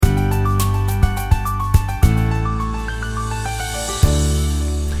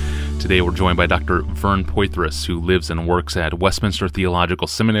Today we're joined by Dr. Vern Poythress, who lives and works at Westminster Theological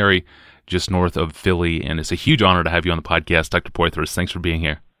Seminary, just north of Philly, and it's a huge honor to have you on the podcast. Dr. Poythress, thanks for being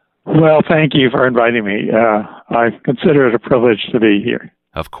here. Well, thank you for inviting me. I consider it a privilege to be here.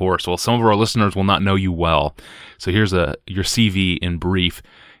 Of course. Well, some of our listeners will not know you well, so here's your CV in brief.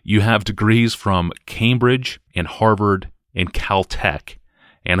 You have degrees from Cambridge and Harvard and Caltech,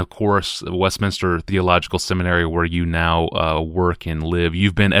 and of course, Westminster Theological Seminary, where you now work and live.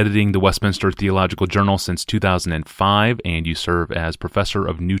 You've been editing the Westminster Theological Journal since 2005, and you serve as professor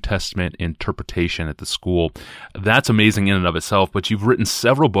of New Testament interpretation at the school. That's amazing in and of itself, but you've written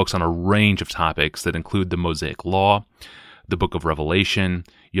several books on a range of topics that include the Mosaic Law, the book of Revelation.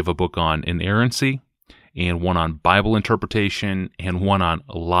 You have a book on inerrancy, and one on Bible interpretation, and one on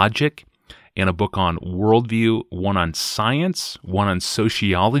logic, and a book on worldview, one on science, one on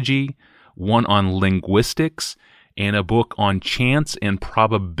sociology, one on linguistics, and a book on chance and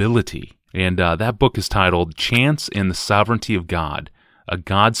probability. And that book is titled Chance and the Sovereignty of God, a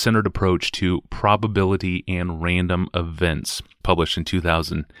God-Centered Approach to Probability and Random Events, published in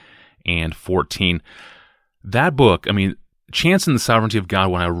 2014. That book, Chance and the Sovereignty of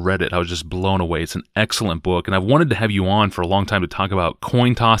God, when I read it, I was just blown away. It's an excellent book, and I've wanted to have you on for a long time to talk about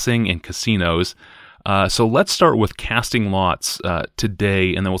coin tossing and casinos. So let's start with casting lots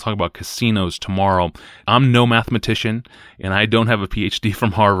today, and then we'll talk about casinos tomorrow. I'm no mathematician, and I don't have a PhD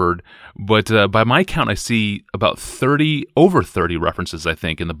from Harvard, but by my count, I see about over 30 references, I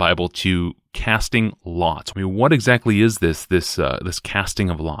think, in the Bible to casting lots. What exactly is this casting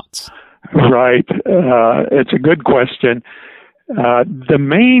of lots? Right. It's a good question. The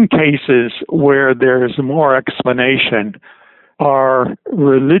main cases where there's more explanation are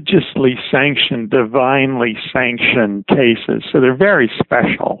religiously sanctioned, divinely sanctioned cases. So they're very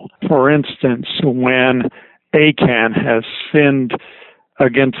special. For instance, when Achan has sinned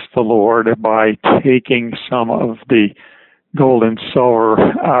against the Lord by taking some of the gold and silver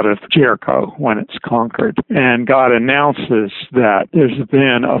out of Jericho when it's conquered. And God announces that there's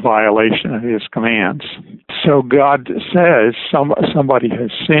been a violation of his commands. So God says somebody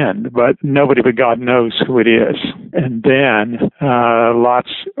has sinned, but nobody but God knows who it is. And then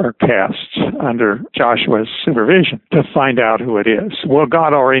lots are cast under Joshua's supervision to find out who it is. Well,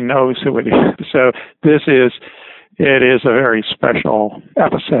 God already knows who it is. So it is a very special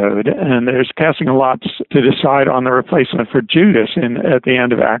episode, and there's casting lots to decide on the replacement for Judas at the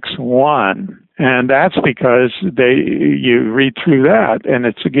end of Acts 1. And that's because you read through that, and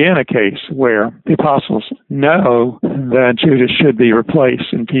it's again a case where the apostles know that Judas should be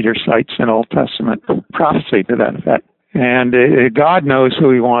replaced, and Peter cites an Old Testament prophecy to that effect. And God knows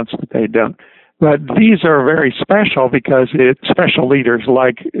who he wants, but they don't. But these are very special because it's special leaders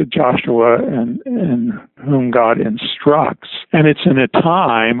like Joshua and whom God instructs. And it's in a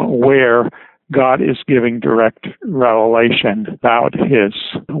time where God is giving direct revelation about his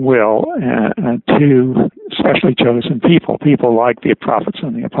will to specially chosen people like the prophets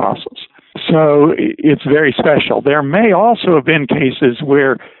and the apostles. So it's very special. There may also have been cases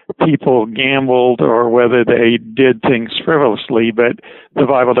where people gambled or whether they did things frivolously, but the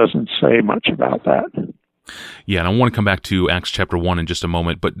Bible doesn't say much about that. Yeah, and I want to come back to Acts chapter 1 in just a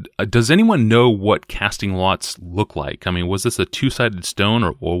moment, but does anyone know what casting lots look like? Was this a two-sided stone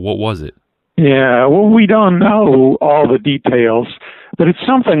or what was it? Yeah, well, we don't know all the details, but it's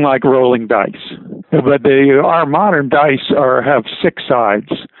something like rolling dice. But our modern dice have 6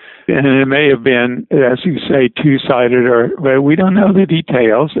 sides. And it may have been, as you say, two-sided, but we don't know the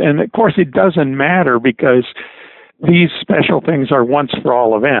details. And, of course, it doesn't matter because these special things are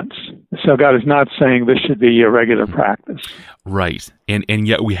once-for-all events. So God is not saying this should be a regular practice. Right. And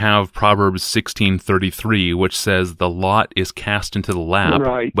yet we have Proverbs 16:33, which says the lot is cast into the lap,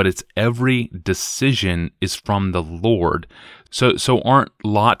 right, but its every decision is from the Lord. So aren't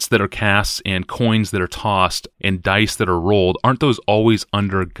lots that are cast and coins that are tossed and dice that are rolled, aren't those always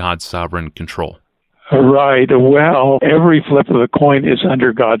under God's sovereign control? Right. Well, every flip of the coin is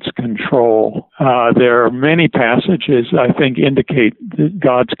under God's control. There are many passages, I think, indicate that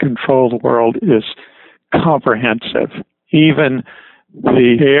God's control of the world is comprehensive. Even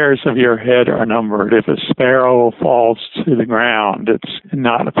the hairs of your head are numbered. If a sparrow falls to the ground, it's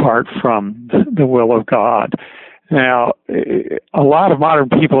not apart from the will of God. Now, a lot of modern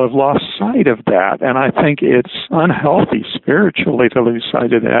people have lost sight of that, and I think it's unhealthy spiritually to lose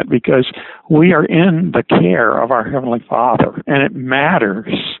sight of that because we are in the care of our Heavenly Father, and it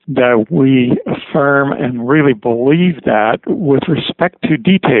matters that we affirm and really believe that with respect to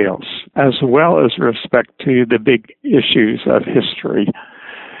details as well as respect to the big issues of history.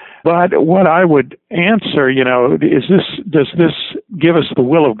 But what I would answer, does this give us the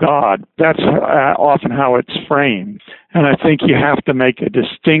will of God. That's often how it's framed. And I think you have to make a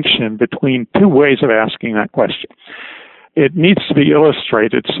distinction between two ways of asking that question. It needs to be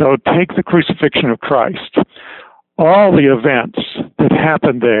illustrated. So take the crucifixion of Christ. All the events that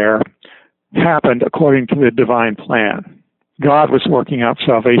happened there happened according to the divine plan. God was working out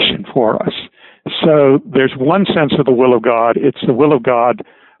salvation for us. So there's one sense of the will of God. It's the will of God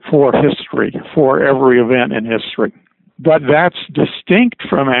for history, for every event in history. But that's distinct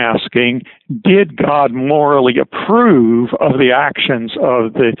from asking, did God morally approve of the actions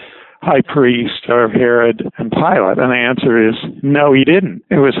of the high priest or Herod and Pilate? And the answer is, no, he didn't.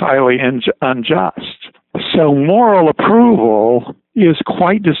 It was highly unjust. So moral approval is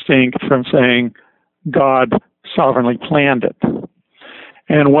quite distinct from saying God sovereignly planned it.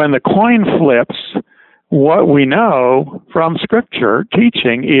 And when the coin flips, what we know from Scripture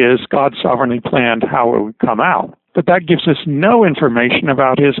teaching is God sovereignly planned how it would come out. But that gives us no information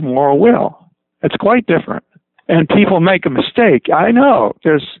about his moral will. It's quite different. And people make a mistake. I know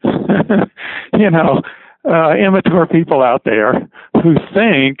there's, immature people out there who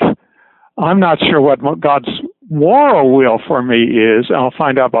think, I'm not sure what God's moral will for me is. I'll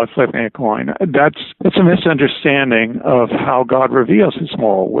find out by flipping a coin. It's a misunderstanding of how God reveals his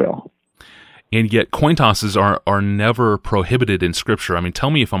moral will. And yet coin tosses are never prohibited in Scripture. I mean,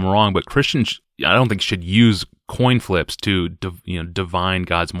 tell me if I'm wrong, but Christians, I don't think, should use coin flips to divine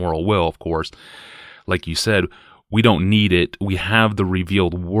God's moral will, of course. Like you said, we don't need it. We have the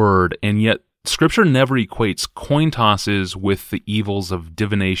revealed word, and yet Scripture never equates coin tosses with the evils of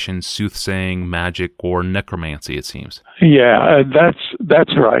divination, soothsaying, magic, or necromancy, it seems. Yeah,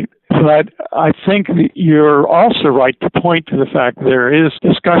 that's right. But I think you're also right to point to the fact there is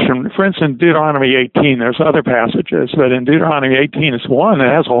discussion. For instance, Deuteronomy 18, there's other passages, but in Deuteronomy 18, it's one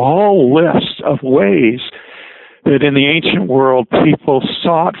that has a whole list of ways that in the ancient world people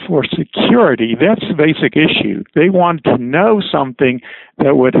sought for security. That's the basic issue. They wanted to know something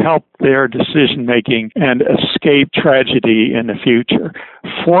that would help their decision-making and escape tragedy in the future.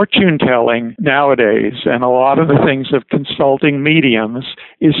 Fortune-telling nowadays, and a lot of the things of consulting mediums,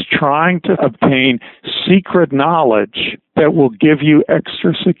 is trying to obtain secret knowledge that will give you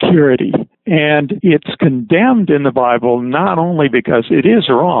extra security. And it's condemned in the Bible not only because it is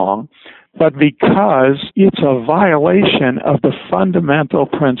wrong, but because it's a violation of the fundamental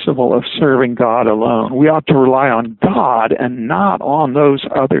principle of serving God alone. We ought to rely on God and not on those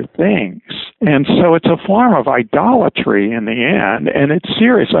other things. And so it's a form of idolatry in the end, and it's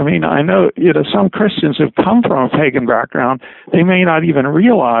serious. I mean, I know some Christians who've come from a pagan background, they may not even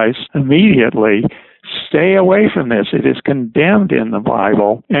realize immediately. Stay away from this. It is condemned in the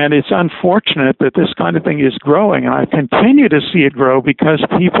Bible, and it's unfortunate that this kind of thing is growing, and I continue to see it grow because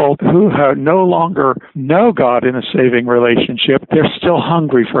people who no longer know God in a saving relationship, they're still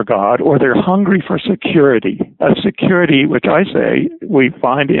hungry for God, or they're hungry for security, a security which I say we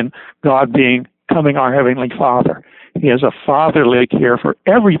find in God becoming our Heavenly Father. He has a fatherly care for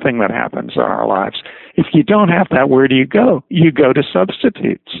everything that happens in our lives. If you don't have that, where do you go? You go to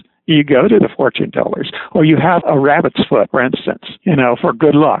substitutes. You go to the fortune tellers, or you have a rabbit's foot, for instance, for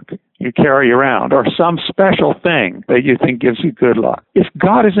good luck you carry around, or some special thing that you think gives you good luck. If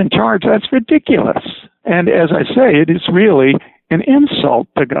God is in charge, that's ridiculous. And as I say, it is really an insult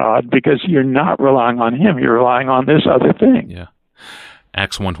to God because you're not relying on him. You're relying on this other thing. Yeah.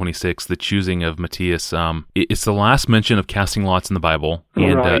 Acts 1:26, the choosing of Matthias, it's the last mention of casting lots in the Bible,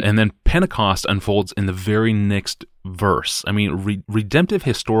 and right. And then Pentecost unfolds in the very next verse. I mean, redemptive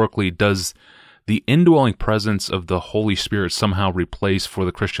historically, does the indwelling presence of the Holy Spirit somehow replace for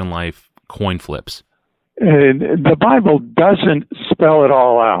the Christian life coin flips? The Bible doesn't spell it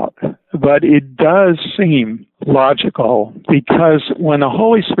all out, but it does seem logical because when the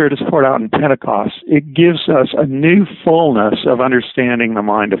Holy Spirit is poured out in Pentecost, it gives us a new fullness of understanding the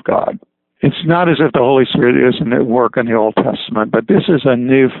mind of God. It's not as if the Holy Spirit isn't at work in the Old Testament, but this is a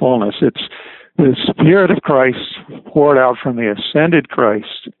new fullness. It's the Spirit of Christ poured out from the ascended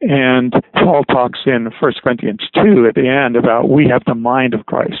Christ. And Paul talks in 1 Corinthians 2 at the end about we have the mind of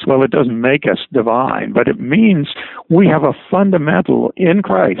Christ. Well, it doesn't make us divine, but it means we have a fundamental in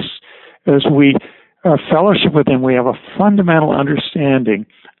Christ. As we fellowship with him, we have a fundamental understanding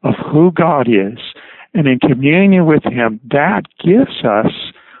of who God is. And in communion with him, that gives us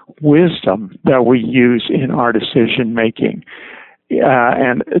wisdom that we use in our decision making.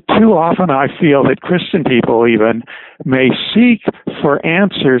 And too often I feel that Christian people even may seek for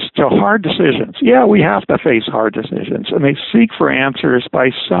answers to hard decisions. Yeah, we have to face hard decisions. And they seek for answers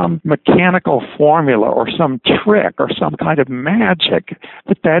by some mechanical formula or some trick or some kind of magic.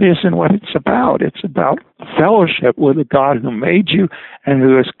 But that isn't what it's about. It's about fellowship with a God who made you and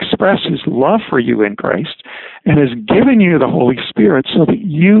who has expressed his love for you in Christ and has given you the Holy Spirit so that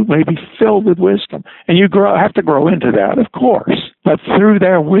you may be filled with wisdom. And you have to grow into that, of course. But through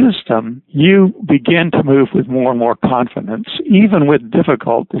their wisdom, you begin to move with more and more confidence, even with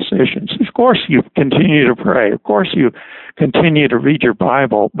difficult decisions. Of course, you continue to pray. Of course, you continue to read your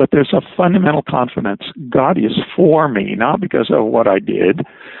Bible. But there's a fundamental confidence. God is for me, not because of what I did,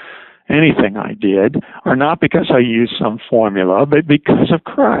 anything I did, or not because I used some formula, but because of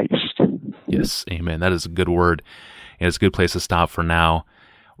Christ. Yes, amen. That is a good word, and it's a good place to stop for now.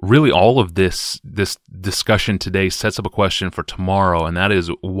 Really, all of this discussion today sets up a question for tomorrow, and that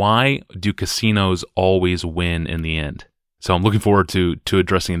is, why do casinos always win in the end? So I'm looking forward to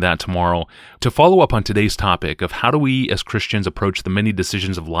addressing that tomorrow. To follow up on today's topic of how do we as Christians approach the many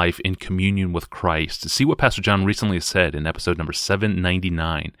decisions of life in communion with Christ, see what Pastor John recently said in episode number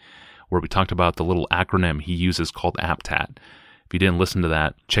 799, where we talked about the little acronym he uses called APTAT. If you didn't listen to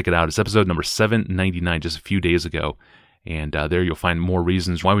that, check it out. It's episode number 799, just a few days ago. And there you'll find more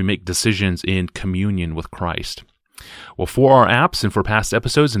reasons why we make decisions in communion with Christ. Well, for our apps and for past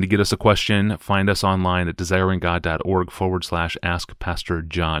episodes and to get us a question, find us online at desiringgod.org/Ask Pastor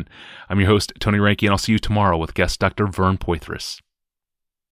John. I'm your host, Tony Reinke, and I'll see you tomorrow with guest Dr. Vern Poythress.